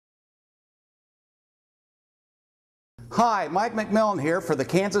Hi, Mike McMillan here for the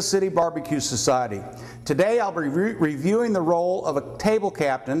Kansas City Barbecue Society. Today I'll be reviewing the role of a table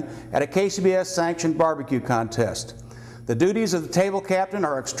captain at a KCBS sanctioned barbecue contest. The duties of the table captain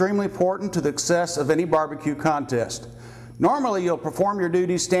are extremely important to the success of any barbecue contest. Normally you'll perform your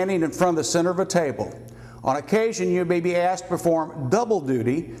duties standing in front of the center of a table. On occasion you may be asked to perform double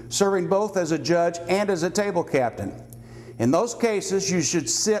duty, serving both as a judge and as a table captain. In those cases, you should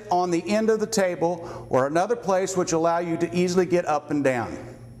sit on the end of the table or another place which allow you to easily get up and down.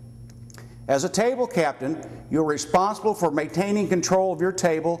 As a table captain, you're responsible for maintaining control of your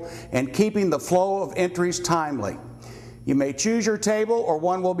table and keeping the flow of entries timely. You may choose your table or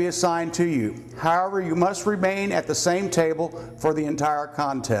one will be assigned to you. However, you must remain at the same table for the entire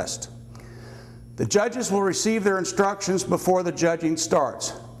contest. The judges will receive their instructions before the judging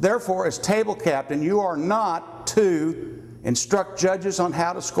starts. Therefore, as table captain, you are not to instruct judges on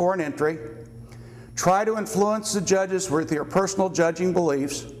how to score an entry, try to influence the judges with your personal judging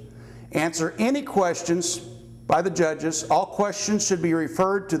beliefs, answer any questions by the judges. All questions should be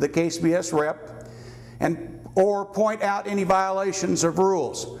referred to the KCBS rep, or point out any violations of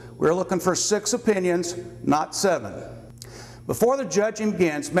rules. We're looking for 6 opinions, not 7. Before the judging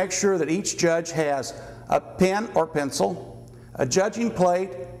begins, make sure that each judge has a pen or pencil, a judging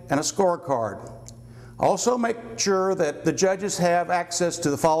plate, and a scorecard. Also make sure that the judges have access to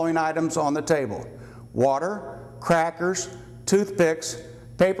the following items on the table: water, crackers, toothpicks,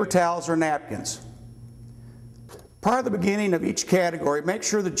 paper towels or napkins. Prior to the beginning of each category, make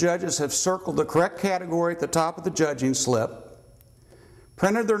sure the judges have circled the correct category at the top of the judging slip,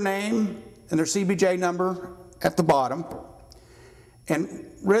 printed their name and their CBJ number at the bottom, and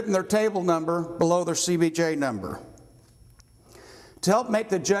written their table number below their CBJ number. To help make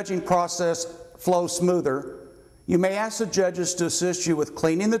the judging process flow smoother, you may ask the judges to assist you with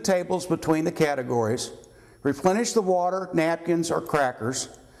cleaning the tables between the categories, replenish the water, napkins, or crackers,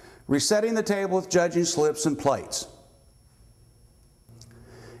 resetting the table with judging slips and plates.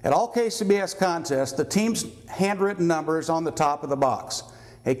 At all KCBS contests, the team's handwritten number is on the top of the box.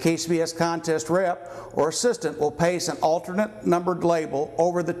 A KCBS contest rep or assistant will place an alternate numbered label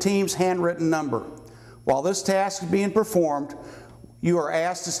over the team's handwritten number. While this task is being performed, you are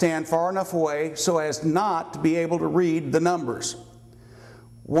asked to stand far enough away so as not to be able to read the numbers.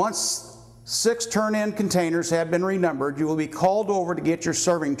 Once 6 turn-in containers have been renumbered, you will be called over to get your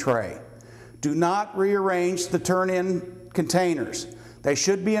serving tray. Do not rearrange the turn-in containers. They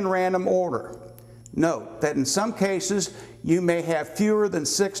should be in random order. Note that in some cases you may have fewer than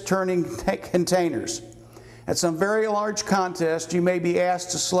 6 turn-in containers. At some very large contests, you may be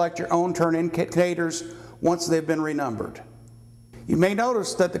asked to select your own turn-in containers once they've been renumbered. You may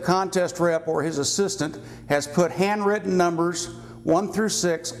notice that the contest rep or his assistant has put handwritten numbers 1 through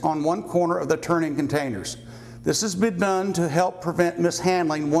 6 on one corner of the turn-in containers. This has been done to help prevent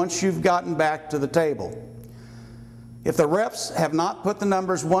mishandling once you've gotten back to the table. If the reps have not put the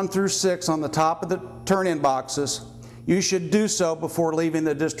numbers 1 through 6 on the top of the turn-in boxes, you should do so before leaving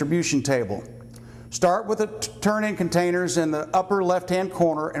the distribution table. Start with the turn-in containers in the upper left-hand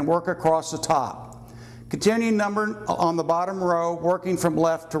corner and work across the top. Continue number on the bottom row, working from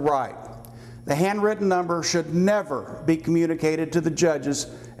left to right. The handwritten number should never be communicated to the judges,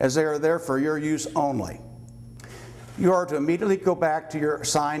 as they are there for your use only. You are to immediately go back to your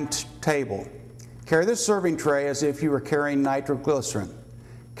assigned table. Carry the serving tray as if you were carrying nitroglycerin.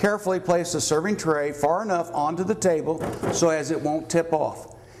 Carefully place the serving tray far enough onto the table so as it won't tip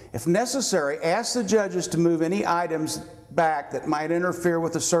off. If necessary, ask the judges to move any items back that might interfere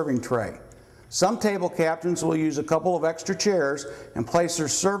with the serving tray. Some table captains will use a couple of extra chairs and place their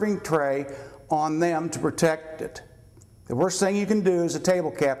serving tray on them to protect it. The worst thing you can do as a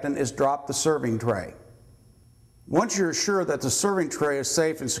table captain is drop the serving tray. Once you're sure that the serving tray is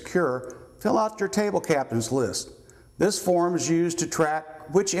safe and secure, fill out your table captain's list. This form is used to track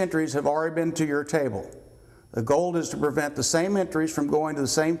which entries have already been to your table. The goal is to prevent the same entries from going to the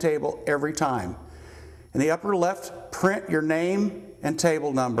same table every time. In the upper left, print your name and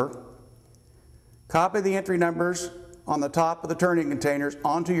table number. Copy the entry numbers on the top of the turn-in containers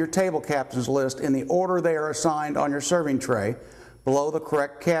onto your table captain's list in the order they are assigned on your serving tray below the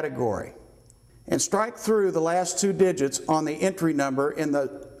correct category. And strike through the last 2 digits on the entry number in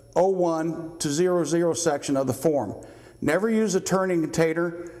the 01 to 00 section of the form. Never use a turn-in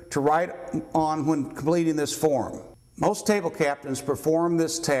container to write on when completing this form. Most table captains perform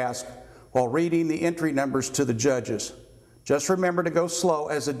this task while reading the entry numbers to the judges. Just remember to go slow,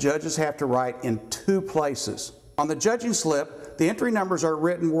 as the judges have to write in 2 places. On the judging slip, the entry numbers are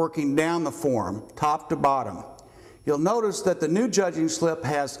written working down the form, top to bottom. You'll notice that the new judging slip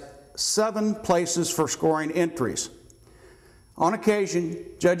has 7 places for scoring entries. On occasion,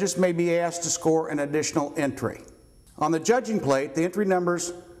 judges may be asked to score an additional entry. On the judging plate, the entry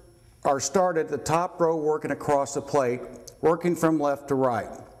numbers are started at the top row working across the plate, working from left to right.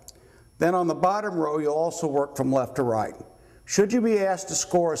 Then on the bottom row, you'll also work from left to right. Should you be asked to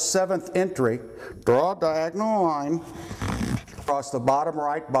score a 7th entry, draw a diagonal line across the bottom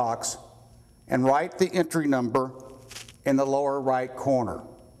right box and write the entry number in the lower right corner.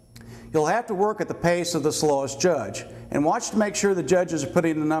 You'll have to work at the pace of the slowest judge and watch to make sure the judges are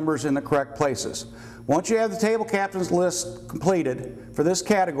putting the numbers in the correct places. Once you have the table captain's list completed for this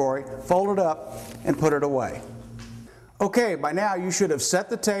category, fold it up and put it away. Okay, by now you should have set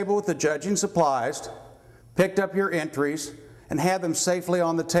the table with the judging supplies, picked up your entries, and had them safely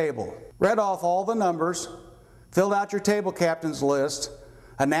on the table. Read off all the numbers, filled out your table captain's list,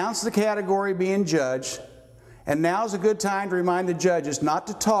 announced the category being judged, and now's a good time to remind the judges not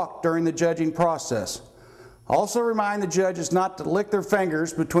to talk during the judging process. Also remind the judges not to lick their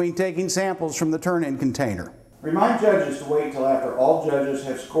fingers between taking samples from the turn-in container. Remind judges to wait until after all judges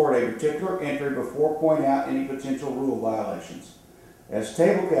have scored a particular entry before pointing out any potential rule violations. As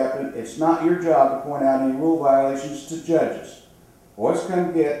table captain, it's not your job to point out any rule violations to judges. Boys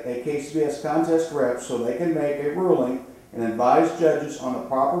come get a KCBS contest rep so they can make a ruling and advise judges on the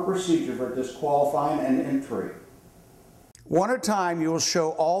proper procedure for disqualifying an entry. One at a time, you will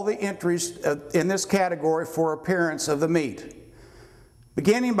show all the entries in this category for appearance of the meet.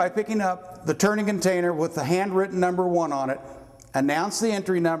 Beginning by picking up the turning container with the handwritten number 1 on it, announce the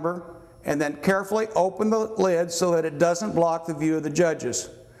entry number, and then carefully open the lid so that it doesn't block the view of the judges.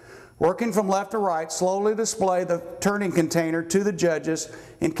 Working from left to right, slowly display the turning container to the judges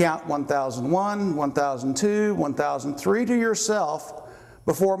and count 1001, 1002, 1003 to yourself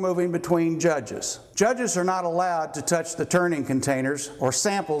before moving between judges. Judges are not allowed to touch the turning containers or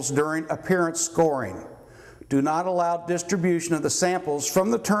samples during appearance scoring. Do not allow distribution of the samples from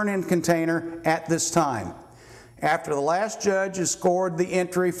the turn-in container at this time. After the last judge has scored the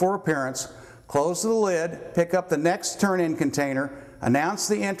entry for appearance, close the lid, pick up the next turn-in container, announce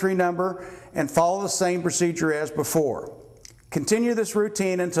the entry number, and follow the same procedure as before. Continue this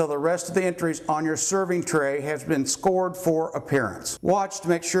routine until the rest of the entries on your serving tray has been scored for appearance. Watch to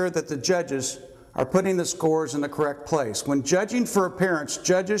make sure that the judges are putting the scores in the correct place. When judging for appearance,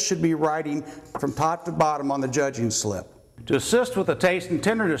 judges should be writing from top to bottom on the judging slip. To assist with the taste and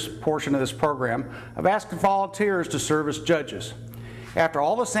tenderness portion of this program, I've asked volunteers to serve as judges. After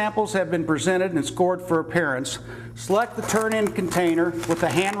all the samples have been presented and scored for appearance, select the turn-in container with the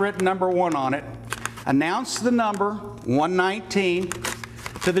handwritten number 1 on it, announce the number 119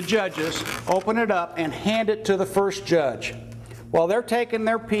 to the judges, open it up, and hand it to the first judge. While they're taking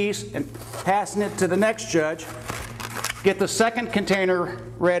their piece and passing it to the next judge, get the second container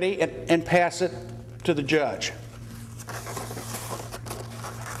ready and pass it to the judge.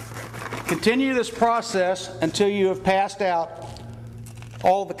 Continue this process until you have passed out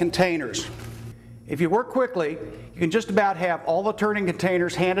all the containers. If you work quickly, you can just about have all the turning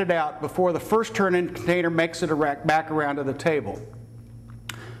containers handed out before the first turn-in container makes it back around to the table.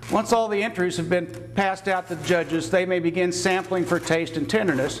 Once all the entries have been passed out to the judges, they may begin sampling for taste and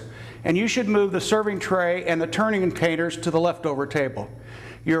tenderness, and you should move the serving tray and the turning containers to the leftover table.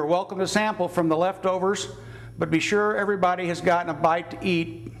 You're welcome to sample from the leftovers, but be sure everybody has gotten a bite to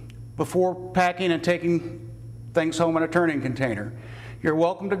eat before packing and taking things home in a turning container. You're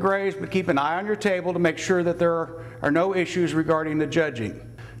welcome to graze, but keep an eye on your table to make sure that there are no issues regarding the judging.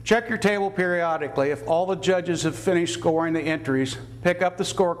 Check your table periodically. If all the judges have finished scoring the entries, pick up the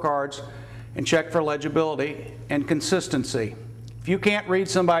scorecards and check for legibility and consistency. If you can't read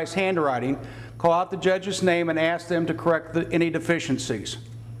somebody's handwriting, call out the judge's name and ask them to correct any deficiencies.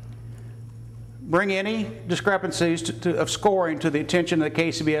 Bring any discrepancies of scoring to the attention of the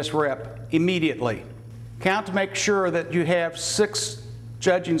KCBS rep immediately. Count to make sure that you have 6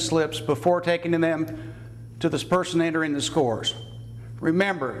 judging slips before taking them to this person entering the scores.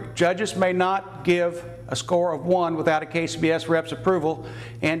 Remember, judges may not give a score of 1 without a KCBS rep's approval,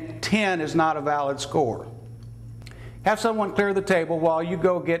 and 10 is not a valid score. Have someone clear the table while you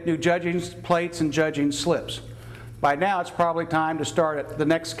go get new judging plates and judging slips. By now, it's probably time to start at the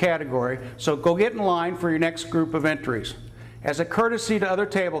next category, so go get in line for your next group of entries. As a courtesy to other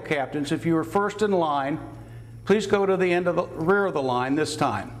table captains, if you were first in line, please go to the end of the rear of the line this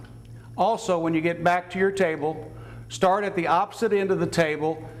time. Also, when you get back to your table, start at the opposite end of the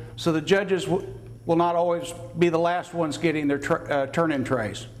table so the judges will not always be the last ones getting their turn-in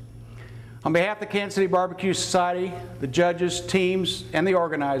trays. On behalf of the Kansas City BBQ Society, the judges, teams, and the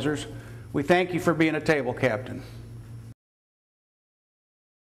organizers, we thank you for being a table captain.